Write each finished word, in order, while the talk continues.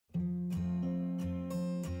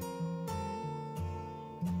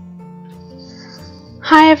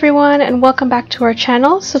Hi everyone, and welcome back to our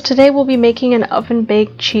channel. So today we'll be making an oven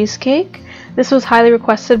baked cheesecake. This was highly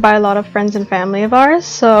requested by a lot of friends and family of ours,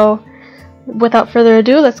 so without further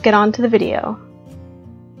ado, let's get on to the video.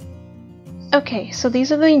 Okay, so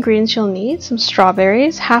these are the ingredients you'll need. Some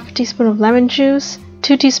strawberries, half a teaspoon of lemon juice,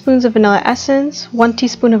 2 teaspoons of vanilla essence, 1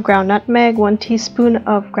 teaspoon of ground nutmeg, 1 teaspoon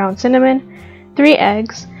of ground cinnamon, 3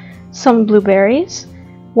 eggs, some blueberries,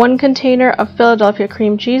 1 container of Philadelphia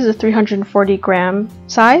cream cheese, a 340 gram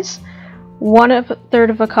size, 1/3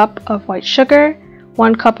 of a cup of white sugar,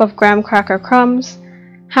 1 cup of graham cracker crumbs,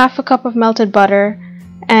 half a cup of melted butter,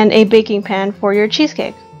 and a baking pan for your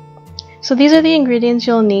cheesecake. So these are the ingredients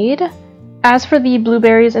you'll need. As for the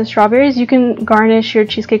blueberries and strawberries, you can garnish your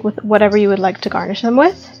cheesecake with whatever you would like to garnish them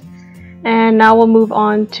with. And now we'll move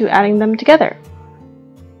on to adding them together.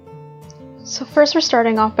 So first we're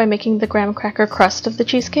starting off by making the graham cracker crust of the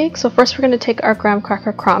cheesecake. So first we're going to take our graham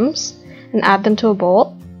cracker crumbs and add them to a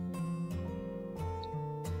bowl.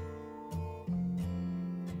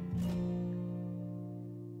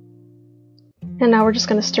 And now we're just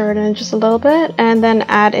going to stir it in just a little bit and then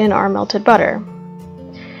add in our melted butter.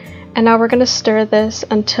 And now we're going to stir this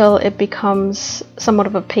until it becomes somewhat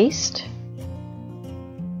of a paste.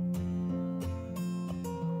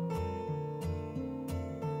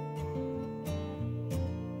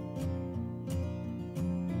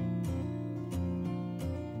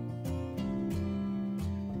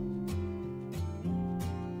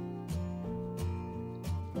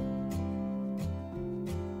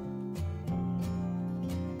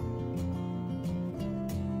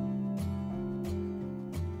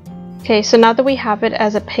 Okay, so now that we have it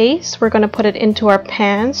as a paste, we're going to put it into our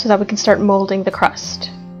pan so that we can start molding the crust.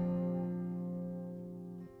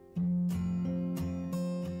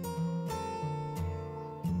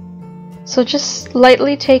 So just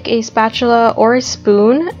lightly take a spatula or a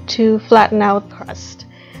spoon to flatten out the crust.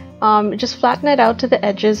 Just flatten it out to the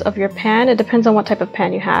edges of your pan. It depends on what type of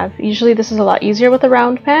pan you have. Usually this is a lot easier with a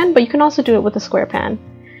round pan, but you can also do it with a square pan.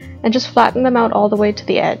 And just flatten them out all the way to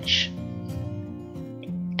the edge.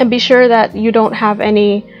 And be sure that you don't have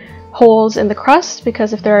any holes in the crust,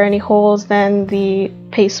 because if there are any holes, then the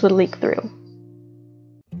paste would leak through.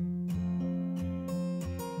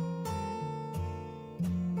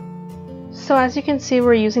 So as you can see,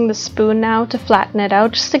 we're using the spoon now to flatten it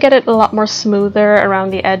out, just to get it a lot more smoother around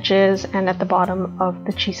the edges and at the bottom of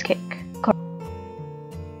the cheesecake.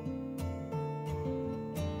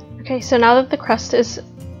 Okay, so now that the crust is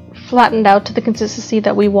flattened out to the consistency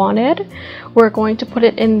that we wanted, we're going to put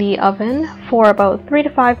it in the oven for about 3 to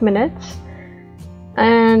 5 minutes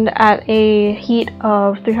and at a heat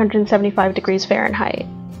of 375 degrees Fahrenheit.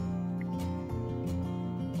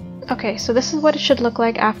 Okay, so this is what it should look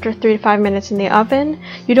like after 3 to 5 minutes in the oven.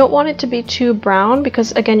 You don't want it to be too brown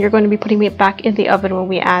because again, you're going to be putting it back in the oven when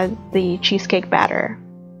we add the cheesecake batter.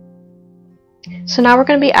 So now we're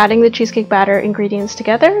going to be adding the cheesecake batter ingredients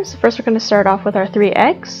together. So first we're going to start off with our 3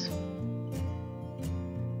 eggs.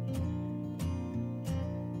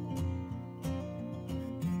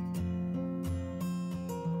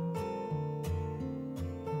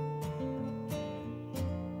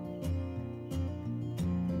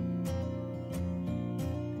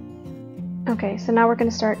 Okay, so now we're going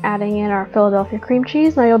to start adding in our Philadelphia cream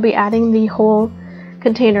cheese. Now you'll be adding the whole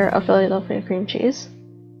container of Philadelphia cream cheese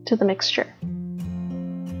to the mixture.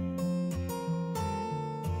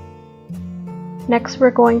 Next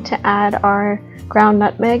we're going to add our ground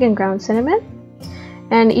nutmeg and ground cinnamon,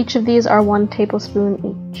 and each of these are 1 tablespoon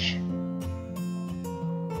each.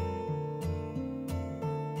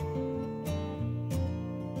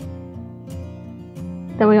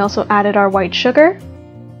 Then we also added our white sugar,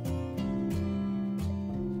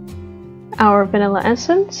 our vanilla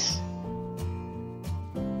essence,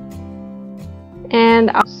 and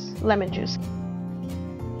our lemon juice.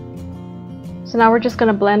 So now we're just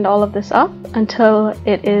going to blend all of this up until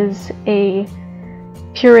it is a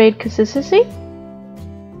pureed consistency.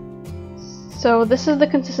 So this is the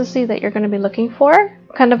consistency that you're going to be looking for,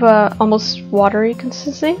 kind of a almost watery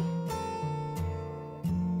consistency.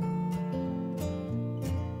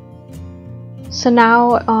 So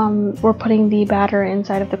now we're putting the batter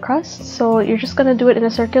inside of the crust. So you're just going to do it in a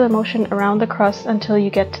circular motion around the crust until you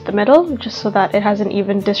get to the middle, just so that it has an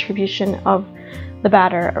even distribution of the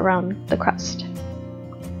batter around the crust.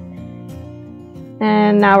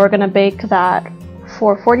 And now we're going to bake that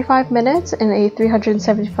for 45 minutes in a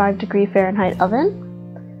 375 degree Fahrenheit oven.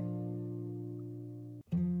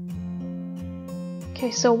 Okay,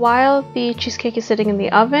 so while the cheesecake is sitting in the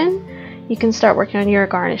oven, you can start working on your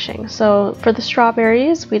garnishing. So for the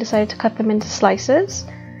strawberries, we decided to cut them into slices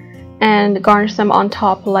and garnish them on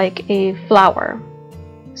top like a flower.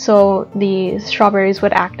 so the strawberries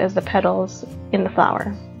would act as the petals in the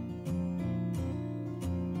flower.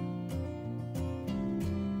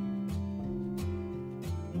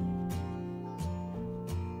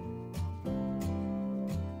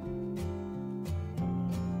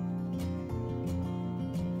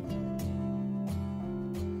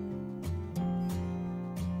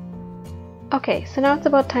 Okay, so now it's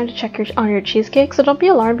about time to check on your cheesecake, so don't be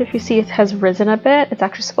alarmed if you see it has risen a bit. It's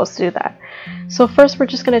actually supposed to do that. So first we're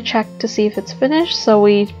just going to check to see if it's finished, so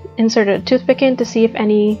we inserted a toothpick in to see if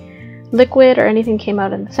any liquid or anything came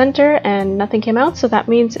out in the center, and nothing came out, so that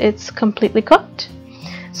means it's completely cooked.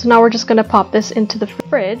 So now we're just going to pop this into the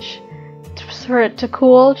fridge for it to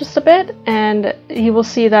cool just a bit, and you will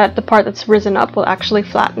see that the part that's risen up will actually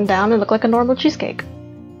flatten down and look like a normal cheesecake.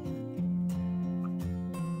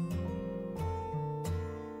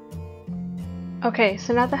 Okay,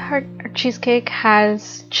 so now that our cheesecake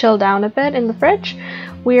has chilled down a bit in the fridge,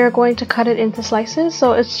 we are going to cut it into slices.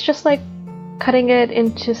 So it's just like cutting it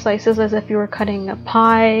into slices as if you were cutting a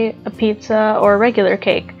pie, a pizza, or a regular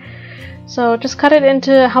cake. So just cut it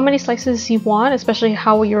into how many slices you want, especially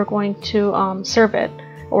how you're going to serve it,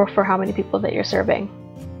 or for how many people that you're serving.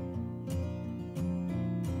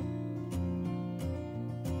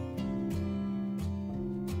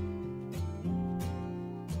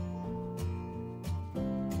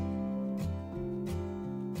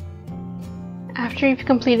 After you've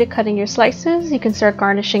completed cutting your slices, you can start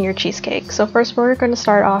garnishing your cheesecake. So first we're going to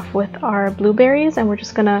start off with our blueberries, and we're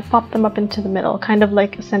just going to pop them up into the middle, kind of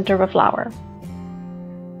like the center of a flower.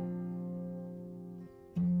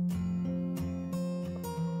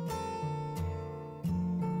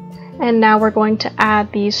 And now we're going to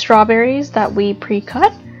add the strawberries that we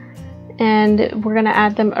pre-cut, and we're going to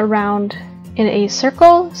add them around in a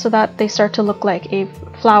circle so that they start to look like a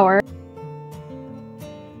flower.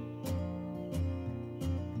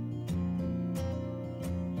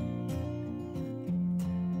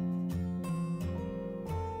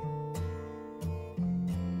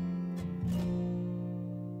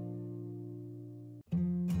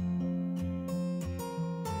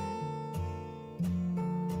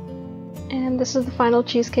 And this is the final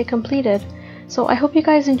cheesecake completed. So I hope you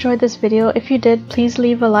guys enjoyed this video. If you did, please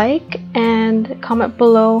leave a like and comment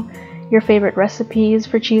below your favorite recipes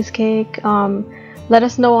for cheesecake. Let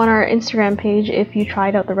us know on our Instagram page if you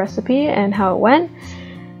tried out the recipe and how it went.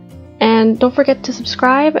 And don't forget to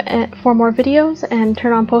subscribe for more videos and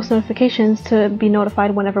turn on post notifications to be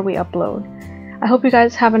notified whenever we upload. I hope you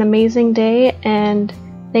guys have an amazing day, and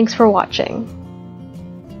thanks for watching.